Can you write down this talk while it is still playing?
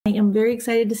I am very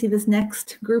excited to see this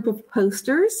next group of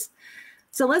posters.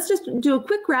 So let's just do a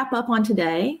quick wrap up on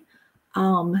today.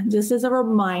 Just as a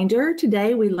reminder,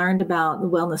 today we learned about the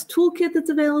wellness toolkit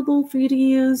that's available for you to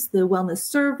use, the wellness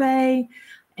survey,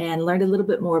 and learned a little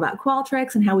bit more about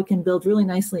Qualtrics and how we can build really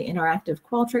nicely interactive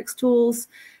Qualtrics tools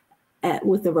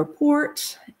with the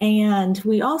report. And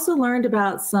we also learned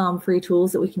about some free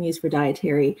tools that we can use for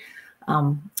dietary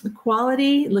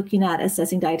quality, looking at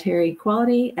assessing dietary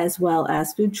quality as well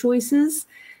as food choices,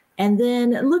 and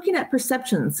then looking at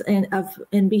perceptions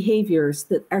and behaviors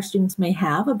that our students may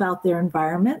have about their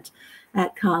environment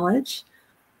at college.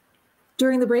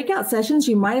 During the breakout sessions,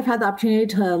 you might have had the opportunity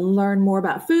to learn more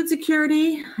about food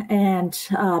security and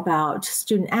about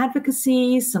student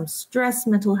advocacy, some stress,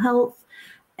 mental health,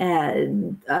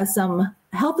 and some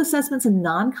health assessments in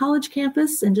non-college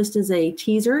campus. And just as a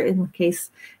teaser, in case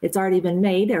it's already been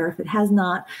made or if it has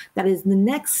not, that is the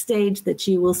next stage that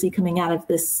you will see coming out of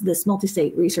this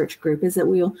multi-state research group, is that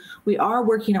we are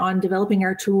working on developing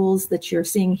our tools that you're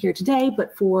seeing here today,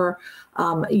 but for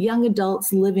young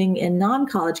adults living in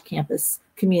non-college campus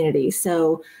communities.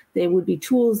 So they would be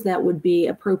tools that would be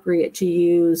appropriate to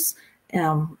use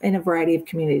in a variety of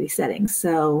community settings.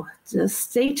 So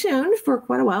just stay tuned for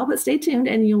quite a while, but stay tuned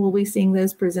and you will be seeing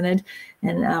those presented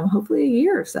in hopefully a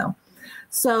year or so.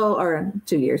 Or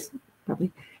 2 years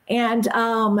probably. And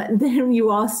then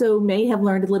you also may have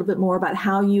learned a little bit more about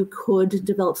how you could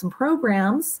develop some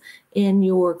programs in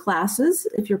your classes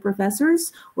if you're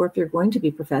professors, or if you're going to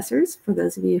be professors, for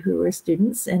those of you who are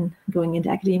students and going into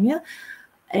academia.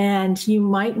 And you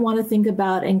might want to think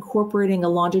about incorporating a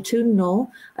longitudinal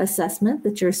assessment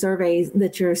that your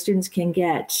students can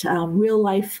get real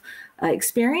life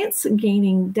experience,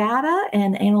 gaining data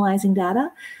and analyzing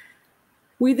data.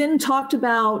 We then talked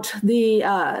about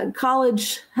the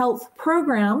college health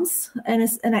programs and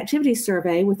an activity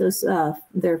survey with those,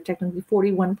 there are technically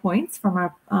 41 points from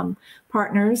our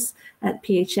partners at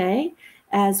PHA,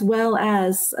 as well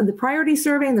as the priority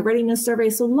survey and the readiness survey.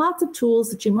 So lots of tools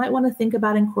that you might want to think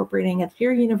about incorporating at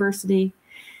your university.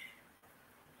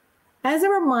 As a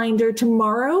reminder,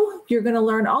 tomorrow you're going to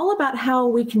learn all about how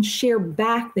we can share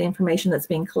back the information that's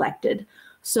being collected.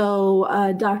 So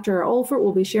Dr. Olfert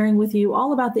will be sharing with you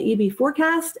all about the EB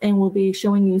forecast, and we'll be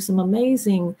showing you some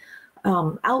amazing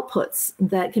outputs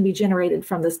that can be generated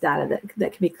from this data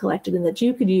that can be collected and that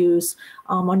you could use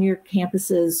on your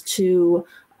campuses to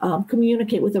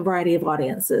communicate with a variety of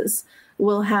audiences.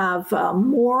 We'll have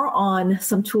more on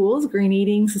some tools, green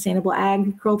eating, sustainable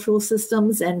agricultural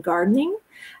systems, and gardening,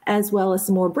 as well as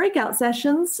some more breakout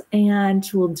sessions. And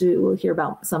we'll hear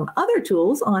about some other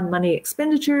tools on money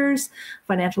expenditures,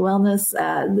 financial wellness,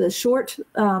 the short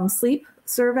sleep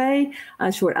survey,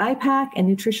 short IPAC, and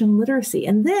nutrition literacy.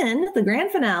 And then the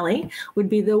grand finale would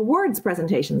be the awards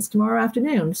presentations tomorrow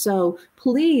afternoon. So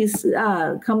please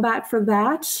come back for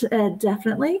that,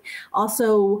 definitely.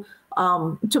 Also,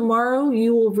 tomorrow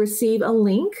you will receive a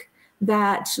link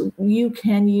that you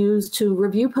can use to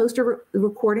review poster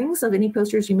recordings of any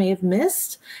posters you may have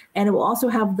missed. And it will also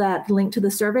have that link to the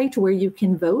survey to where you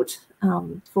can vote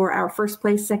for our first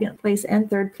place, second place, and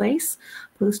third place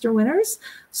poster winners.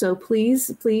 So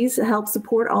please help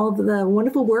support all of the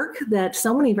wonderful work that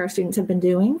so many of our students have been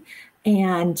doing.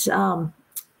 And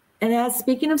as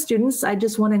speaking of students, I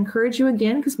just want to encourage you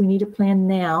again, because we need to plan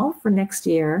now for next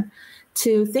year,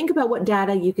 to think about what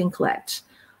data you can collect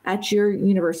at your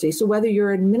university. So whether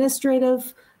you're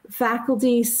administrative,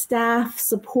 faculty, staff,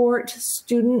 support,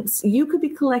 students, you could be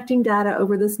collecting data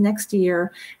over this next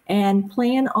year and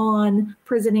plan on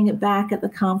presenting it back at the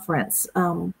conference.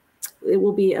 It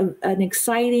will be an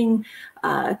exciting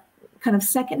kind of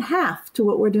second half to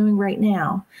what we're doing right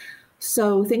now.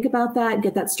 So think about that,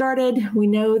 get that started. We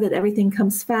know that everything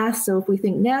comes fast, so if we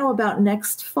think now about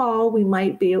next fall, we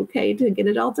might be okay to get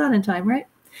it all done in time, right?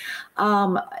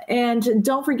 And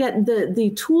don't forget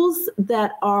the tools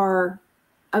that are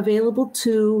available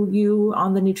to you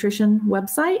on the nutrition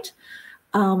website.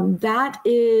 That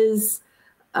is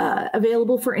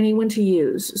available for anyone to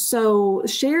use. So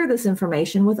share this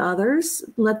information with others.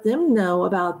 Let them know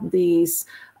about these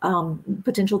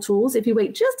potential tools. If you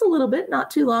wait just a little bit,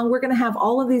 not too long, we're going to have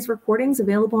all of these recordings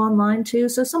available online too.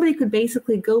 So somebody could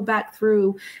basically go back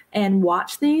through and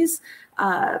watch these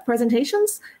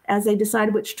presentations as they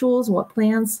decide which tools and what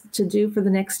plans to do for the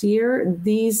next year.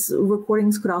 These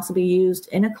recordings could also be used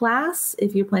in a class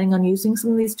if you're planning on using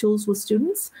some of these tools with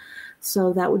students.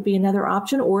 So that would be another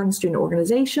option, or in student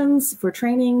organizations for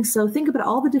training. So think about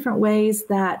all the different ways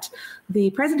that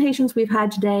the presentations we've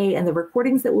had today and the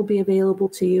recordings that will be available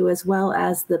to you, as well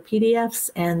as the PDFs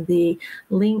and the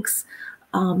links,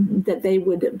 that they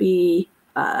would be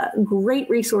great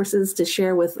resources to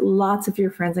share with lots of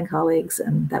your friends and colleagues,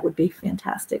 and that would be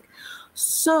fantastic.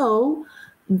 So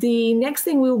the next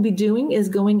thing we will be doing is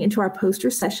going into our poster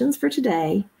sessions for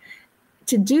today.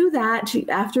 To do that,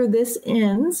 after this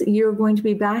ends, you're going to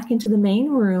be back into the main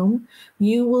room.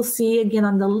 You will see again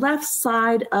on the left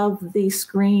side of the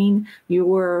screen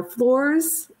your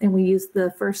floors, and we use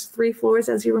the first 3 floors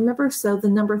as you remember. So the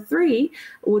number 3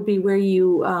 would be where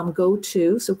you go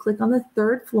to. So click on the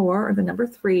 3rd floor or the number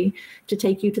 3 to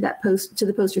take you to that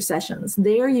the poster sessions.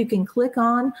 There you can click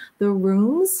on the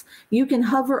rooms. You can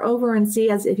hover over and see,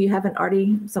 as if you haven't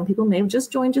already, some people may have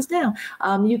just joined just now.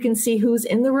 You can see who's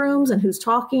in the rooms and who's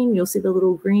talking. You'll see the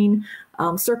little green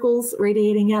circles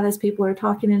radiating out as people are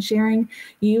talking and sharing.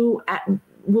 You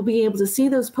will be able to see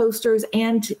those posters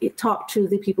and talk to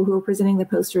the people who are presenting the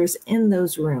posters in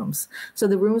those rooms. So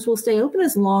the rooms will stay open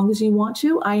as long as you want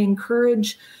to. I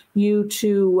encourage you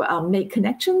to make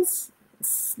connections.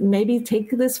 Maybe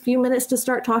take this few minutes to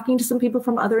start talking to some people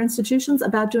from other institutions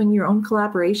about doing your own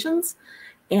collaborations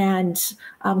and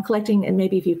collecting, and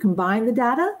maybe if you combine the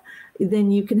data,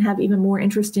 then you can have even more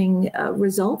interesting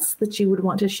results that you would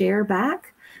want to share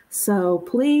back. So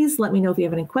please let me know if you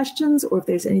have any questions or if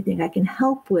there's anything I can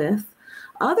help with.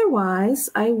 Otherwise,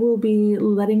 I will be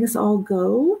letting us all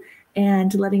go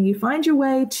and letting you find your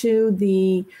way to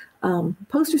the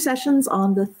poster sessions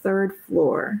on the 3rd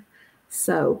floor.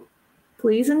 So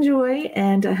please enjoy,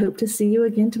 and I hope to see you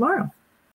again tomorrow.